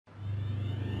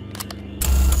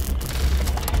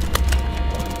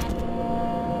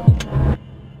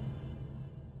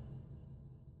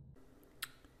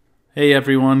Hey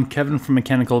everyone, Kevin from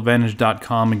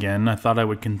MechanicalAdvantage.com again. I thought I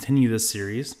would continue this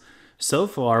series. So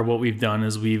far, what we've done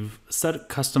is we've set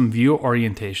custom view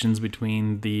orientations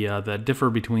between that differ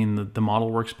between the model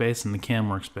workspace and the CAM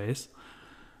workspace.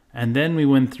 And then we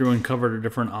went through and covered the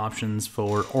different options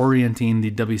for orienting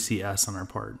the WCS on our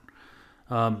part.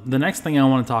 The next thing I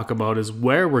want to talk about is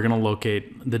where we're going to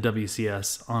locate the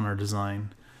WCS on our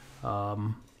design.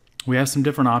 We have some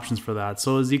different options for that.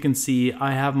 So as you can see,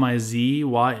 I have my Z,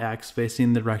 Y, X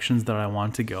facing the directions that I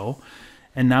want to go.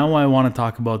 And now I want to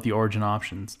talk about the origin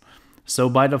options. So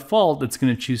by default, it's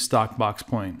going to choose stock box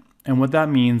point. And what that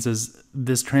means is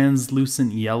this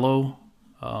translucent yellow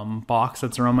box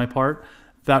that's around my part,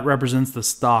 that represents the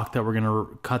stock that we're going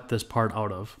to cut this part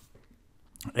out of.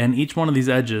 And each one of these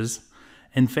edges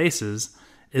and faces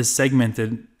is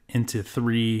segmented into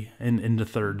into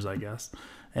thirds, I guess.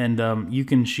 And you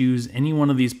can choose any one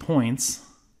of these points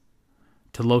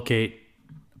to locate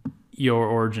your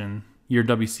origin, your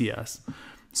WCS.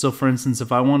 So for instance,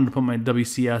 if I wanted to put my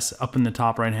WCS up in the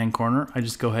top right hand corner, I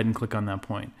just go ahead and click on that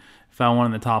point. If I want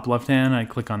it in the top left hand, I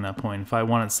click on that point. If I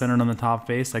want it centered on the top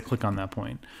face, I click on that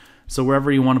point. So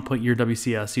wherever you want to put your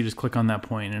WCS, you just click on that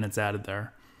point and it's added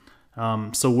there.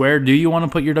 So where do you want to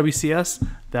put your WCS?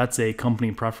 That's a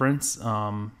company preference.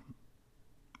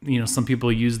 Some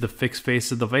people use the fixed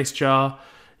face of the face jaw.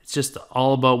 It's just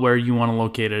all about where you want to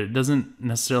locate it. It doesn't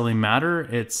necessarily matter.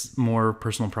 It's more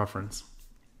personal preference.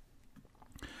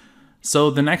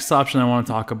 So the next option I want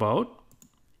to talk about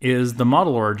is the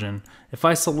model origin. If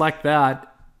I select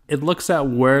that, it looks at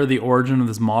where the origin of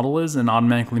this model is and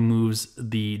automatically moves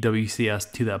the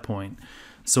WCS to that point.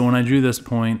 So when I drew this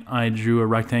point, I drew a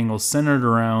rectangle centered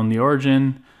around the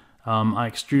origin. I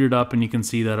extruded up and you can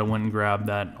see that I went and grabbed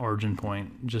that origin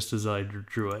point just as I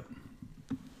drew it.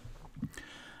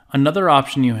 Another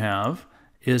option you have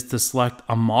is to select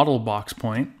a model box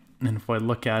point. And if I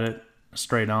look at it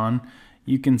straight on,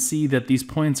 you can see that these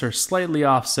points are slightly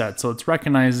offset. So it's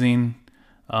recognizing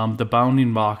the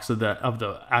bounding box of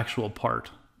the actual part.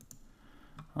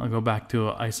 I'll go back to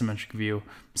an isometric view.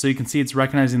 So you can see it's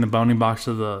recognizing the bounding box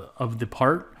of the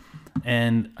part.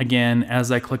 And again,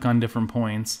 as I click on different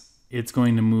points, it's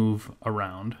going to move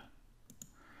around.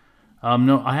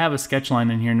 No, I have a sketch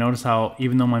line in here. Notice how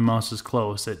even though my mouse is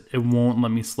close, it won't let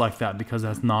me select that because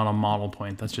that's not a model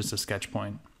point. That's just a sketch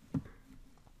point.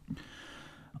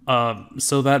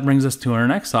 So that brings us to our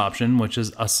next option, which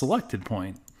is a selected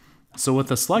point. So with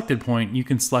a selected point, you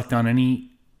can select on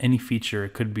any feature.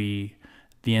 It could be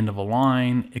the end of a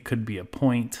line. It could be a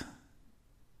point.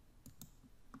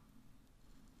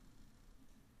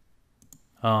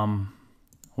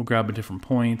 We'll grab a different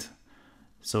point.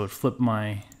 So it flipped we'll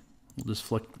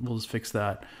just fix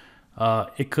that.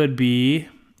 It could be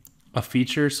a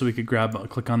feature, so we could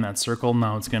click on that circle.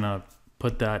 Now it's gonna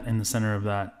put that in the center of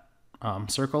that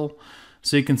circle.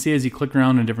 So you can see as you click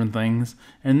around in different things.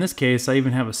 And in this case, I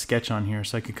even have a sketch on here,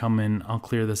 so I could come in, I'll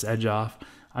clear this edge off.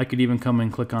 I could even come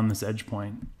and click on this edge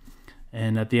point.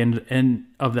 And at the end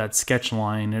of that sketch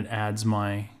line, it adds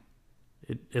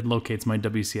it locates my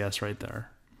WCS right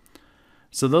there.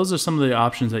 So those are some of the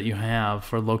options that you have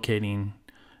for locating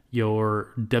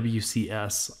your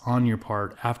WCS on your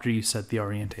part after you set the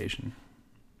orientation.